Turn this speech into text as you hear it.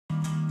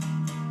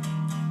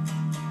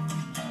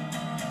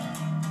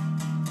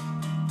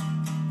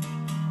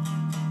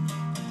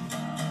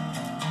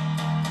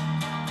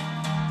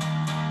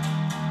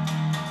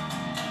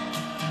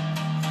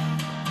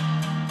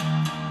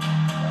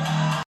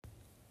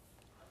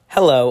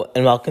Hello,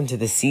 and welcome to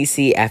the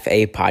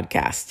CCFA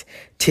podcast.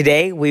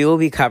 Today, we will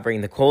be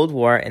covering the Cold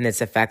War and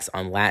its effects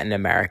on Latin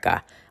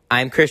America.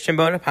 I'm Christian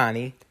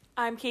Bonapani.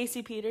 I'm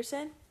Casey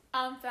Peterson.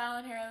 I'm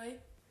Fallon Hurley.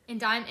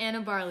 And I'm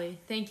Anna Barley.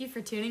 Thank you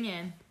for tuning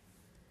in.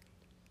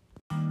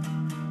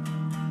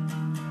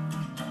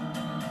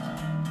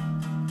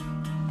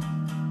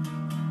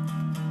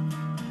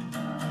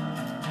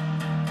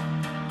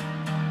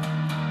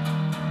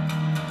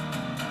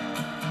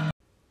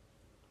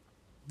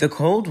 The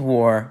Cold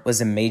War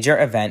was a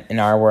major event in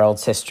our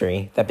world's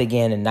history that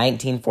began in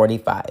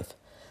 1945.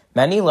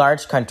 Many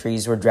large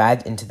countries were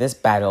dragged into this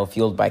battle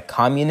fueled by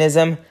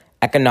communism,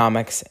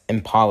 economics,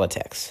 and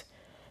politics.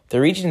 The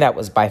region that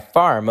was by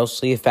far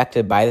mostly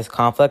affected by this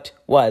conflict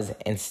was,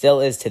 and still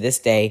is to this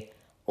day,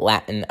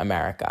 Latin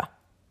America.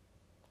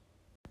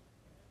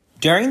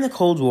 During the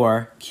Cold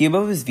War,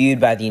 Cuba was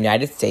viewed by the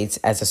United States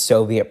as a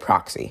Soviet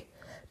proxy.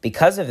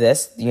 Because of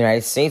this, the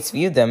United States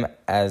viewed them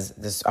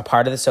as a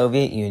part of the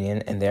Soviet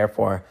Union and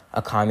therefore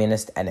a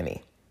communist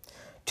enemy.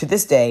 To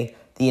this day,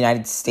 the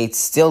United States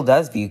still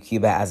does view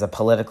Cuba as a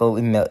political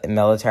and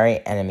military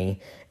enemy,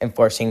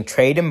 enforcing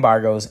trade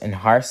embargoes and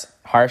harsh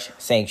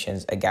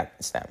sanctions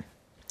against them.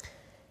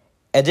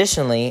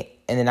 Additionally,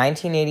 in the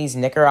 1980s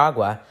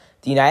Nicaragua,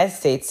 the United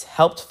States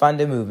helped fund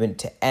a movement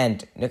to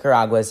end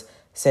Nicaragua's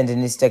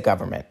Sandinista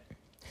government.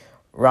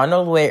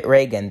 Ronald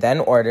Reagan then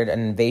ordered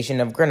an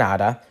invasion of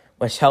Grenada,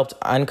 which helped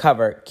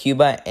uncover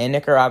Cuba and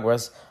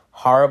Nicaragua's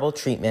horrible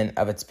treatment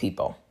of its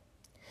people.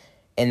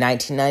 In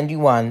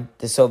 1991,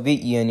 the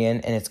Soviet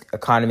Union and its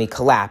economy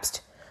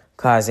collapsed,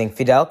 causing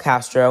Fidel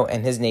Castro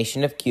and his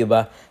nation of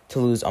Cuba to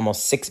lose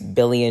almost $6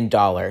 billion.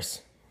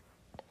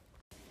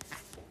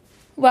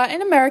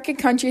 Latin American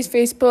countries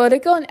face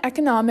political and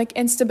economic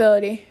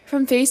instability,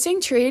 from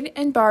facing trade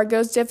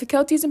embargoes,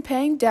 difficulties in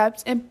paying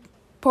debts, and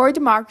poor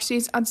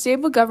democracies,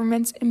 unstable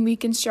governments, and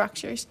weakened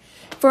structures.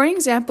 For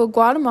example,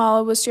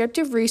 Guatemala was stripped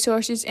of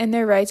resources and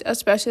their rights,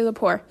 especially the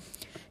poor.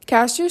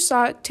 Castro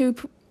sought to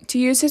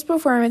use his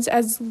performance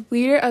as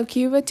leader of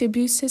Cuba to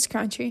boost his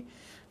country.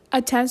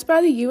 Attempts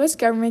by the U.S.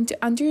 government to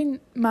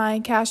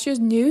undermine Castro's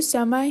new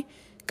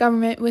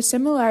semi-government with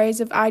similarities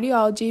of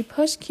ideology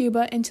pushed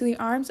Cuba into the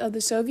arms of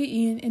the Soviet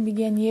Union and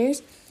began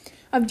years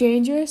of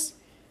dangerous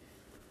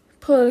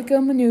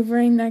political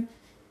maneuvering that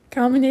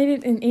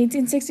culminated in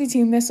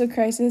 1862 missile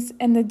crisis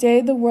and the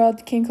day the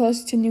world came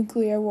closer to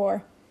nuclear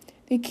war.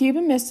 The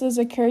Cuban missiles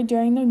occurred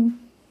during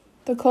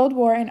the Cold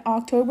War in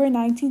October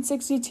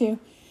 1962.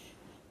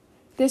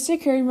 This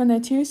occurred when the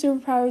two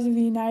superpowers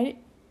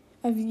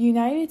of the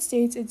United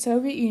States and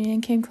Soviet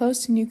Union came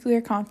close to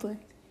nuclear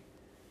conflict.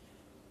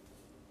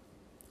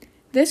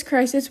 This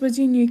crisis was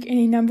unique in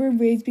a number of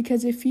ways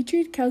because it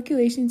featured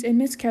calculations and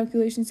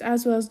miscalculations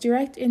as well as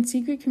direct and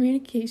secret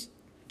communications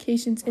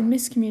and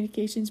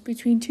miscommunications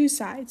between two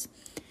sides.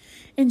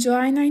 In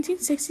July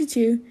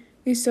 1962,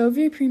 the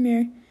Soviet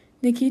Premier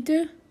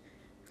Nikita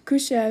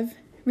Khrushchev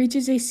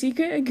reaches a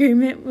secret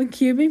agreement with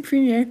Cuban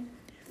Premier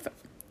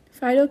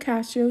Fidel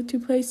Castro to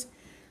place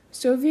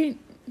Soviet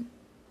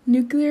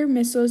nuclear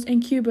missiles in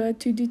Cuba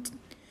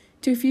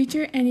to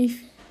future any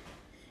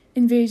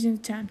invasion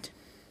attempt.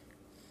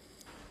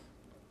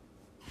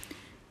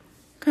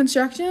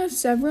 Construction of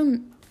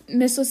several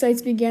missile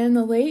sites began in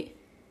the late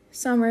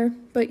summer,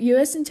 but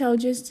U.S.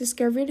 intelligence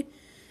discovered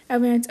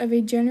evidence of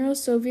a general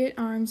Soviet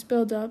arms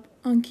buildup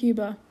on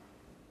Cuba.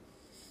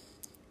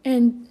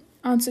 And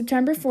on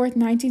September 4,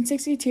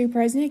 1962,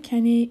 President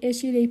Kennedy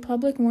issued a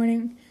public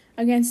warning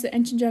against the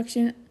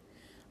introduction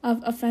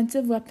of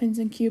offensive weapons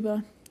in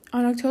Cuba.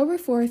 On October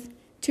 4th,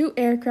 two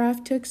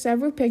aircraft took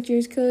several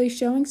pictures clearly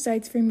showing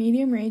sites for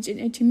medium-range and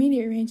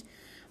intermediate-range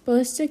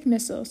ballistic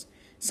missiles.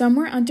 Some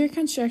were under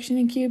construction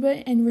in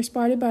Cuba and were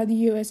spotted by the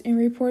U.S. and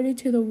reported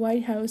to the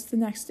White House the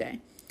next day.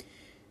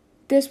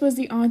 This was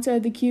the onset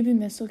of the Cuban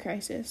Missile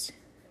Crisis.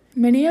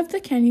 Many of the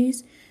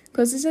Kennedy's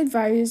closest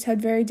advisors had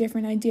very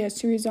different ideas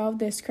to resolve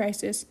this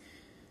crisis,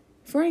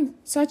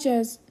 such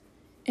as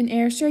an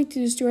airstrike to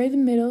destroy the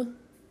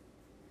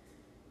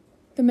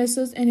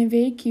missiles and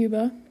invade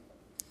Cuba,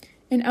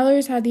 and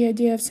others had the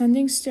idea of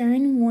sending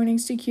stern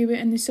warnings to Cuba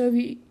and the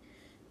Soviet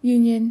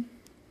Union.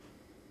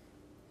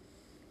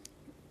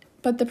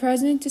 But the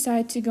president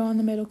decided to go on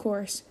the middle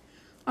course.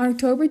 On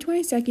October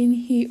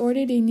 22nd, he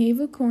ordered a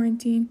naval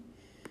quarantine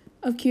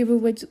of Cuba,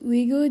 which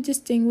legally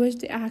distinguished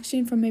the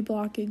action from a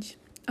blockage.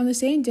 On the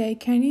same day,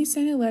 Kennedy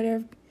sent a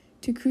letter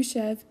to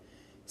Khrushchev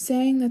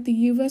saying that the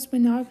U.S.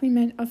 would not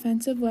permit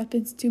offensive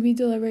weapons to be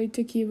delivered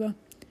to Cuba,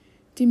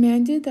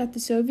 demanded that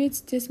the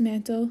Soviets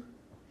dismantle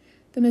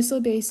the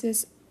missile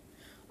bases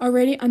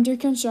already under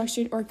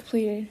construction or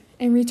completed,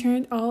 and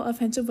returned all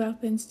offensive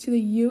weapons to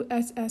the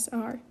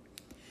USSR.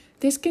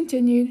 This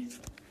continued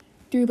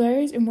through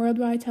letters and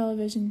worldwide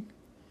television.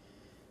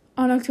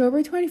 On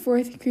October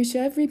 24th,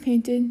 Khrushchev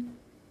repented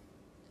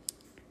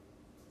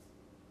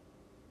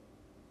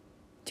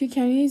to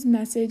Kennedy's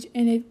message,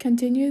 and it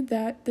continued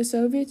that the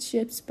Soviet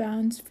ships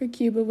bound for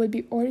Cuba would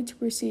be ordered to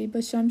proceed,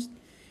 but some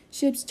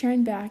ships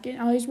turned back and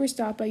others were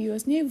stopped by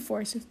U.S. naval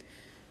forces.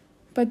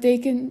 But they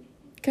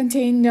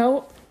contained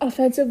no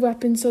offensive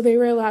weapons, so they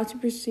were allowed to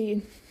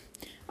proceed.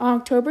 On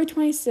October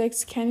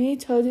 26, Kennedy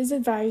told his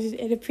advisors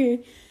it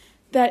appeared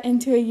that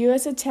into a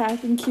U.S.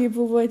 attack in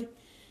Cuba would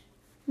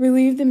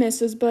relieve the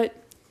missiles, but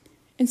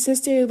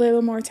insisted a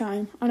little more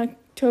time. On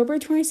October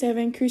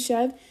 27,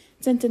 Khrushchev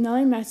sent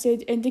another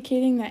message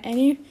indicating that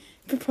any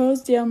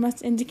proposed deal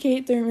must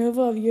indicate the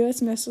removal of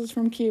U.S. missiles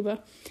from Cuba,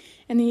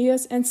 and the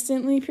U.S.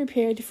 instantly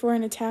prepared for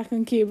an attack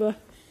on Cuba.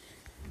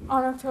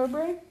 On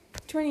October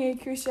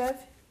 28, Khrushchev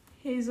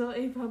hailed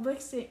a public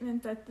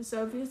statement that the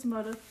Soviet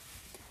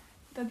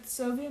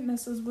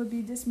missiles would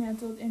be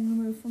dismantled and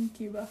removed from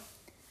Cuba.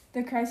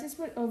 The crisis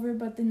was over,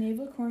 but the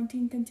naval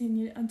quarantine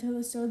continued until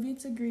the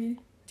Soviets agreed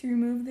to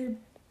remove their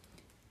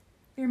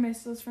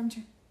missiles from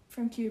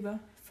Cuba.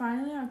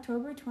 Finally, on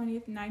October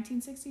 20th,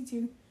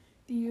 1962,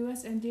 the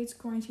U.S. ended its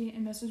quarantine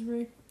and missiles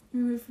were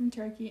removed from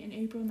Turkey in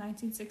April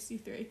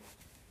 1963.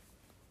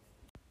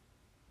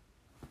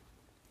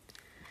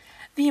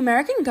 The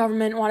American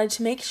government wanted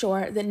to make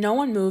sure that no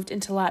one moved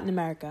into Latin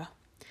America.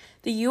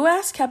 The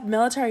U.S. kept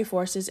military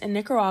forces in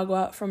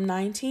Nicaragua from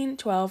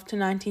 1912 to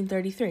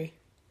 1933.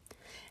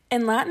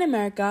 In Latin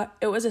America,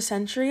 it was a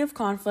century of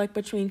conflict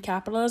between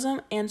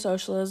capitalism and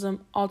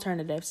socialism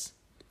alternatives.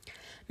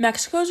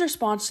 Mexico's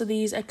response to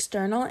these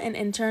external and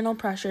internal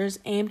pressures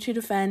aimed to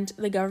defend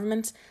the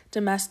government's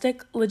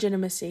domestic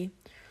legitimacy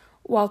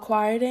while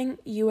quieting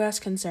U.S.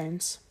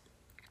 concerns.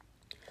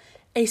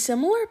 A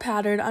similar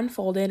pattern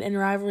unfolded in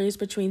rivalries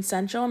between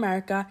Central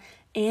America,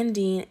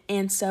 Andean,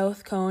 and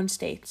South Cone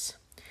states.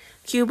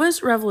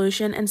 Cuba's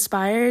revolution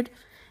inspired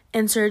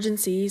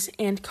insurgencies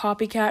and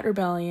copycat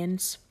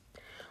rebellions,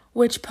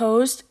 which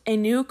posed a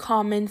new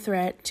common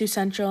threat to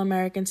Central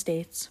American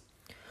states,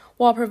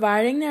 while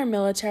providing their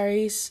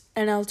militaries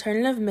an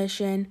alternative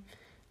mission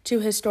to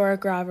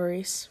historic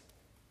rivalries.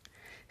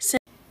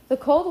 The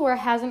Cold War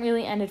hasn't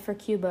really ended for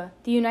Cuba.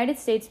 The United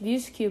States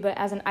views Cuba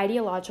as an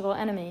ideological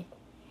enemy.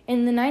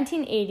 In the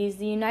 1980s,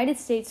 the United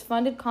States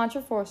funded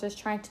Contra forces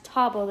trying to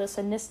topple the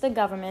Sandinista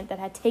government that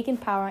had taken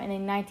power in a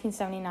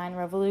 1979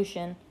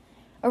 revolution.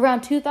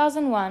 Around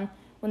 2001,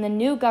 when the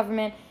new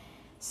government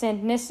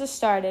Sandinista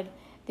started,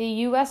 the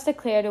U.S.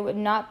 declared it would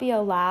not be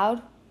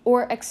allowed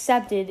or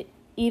accepted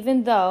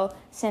even though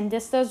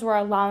Sandistas were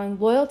allowing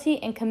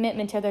loyalty and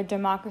commitment to their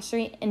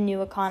democracy and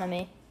new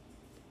economy.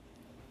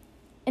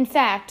 In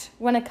fact,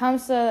 when it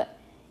comes to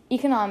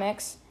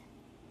economics,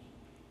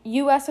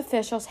 U.S.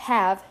 officials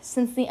have,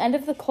 since the end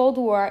of the Cold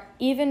War,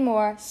 even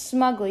more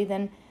smugly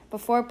than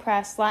before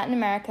pressed Latin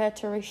America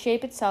to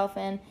reshape itself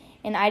in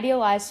an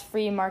idealized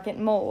free market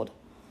mold.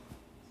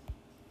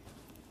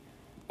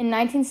 In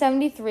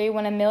 1973,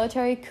 when a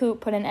military coup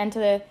put an end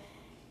to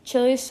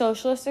Chile's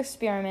socialist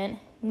experiment,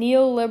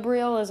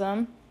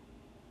 neoliberalism,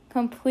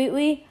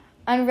 completely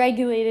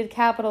unregulated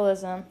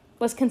capitalism,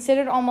 was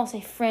considered almost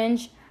a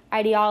fringe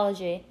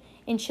ideology,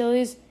 and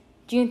Chile's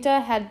junta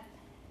had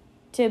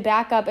to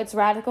back up its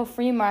radical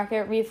free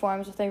market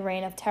reforms with a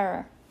reign of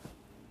terror.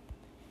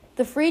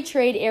 The free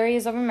trade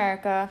areas of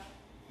America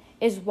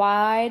is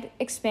wide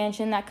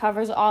expansion that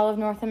covers all of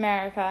North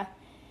America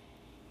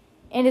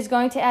and is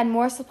going to add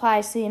more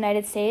supplies to the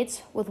United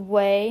States with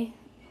way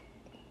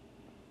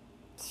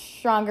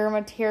stronger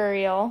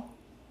material.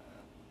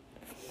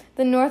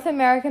 The North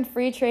American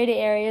free trade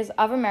areas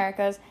of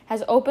Americas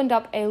has opened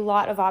up a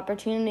lot of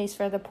opportunities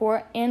for the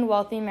poor and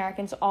wealthy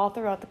Americans all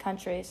throughout the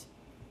countries.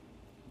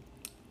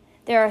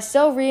 There are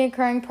still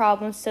recurring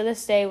problems to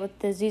this day with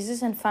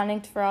diseases and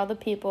funding for all the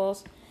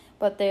peoples,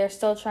 but they are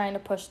still trying to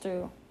push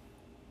through.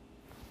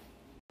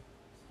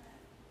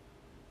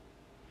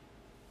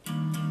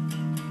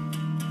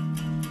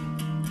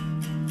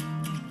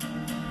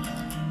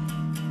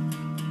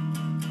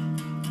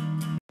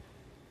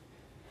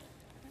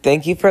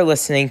 Thank you for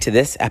listening to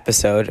this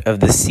episode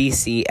of the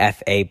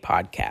CCFA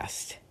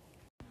podcast.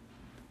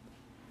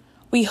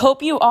 We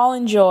hope you all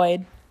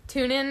enjoyed.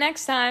 Tune in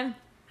next time.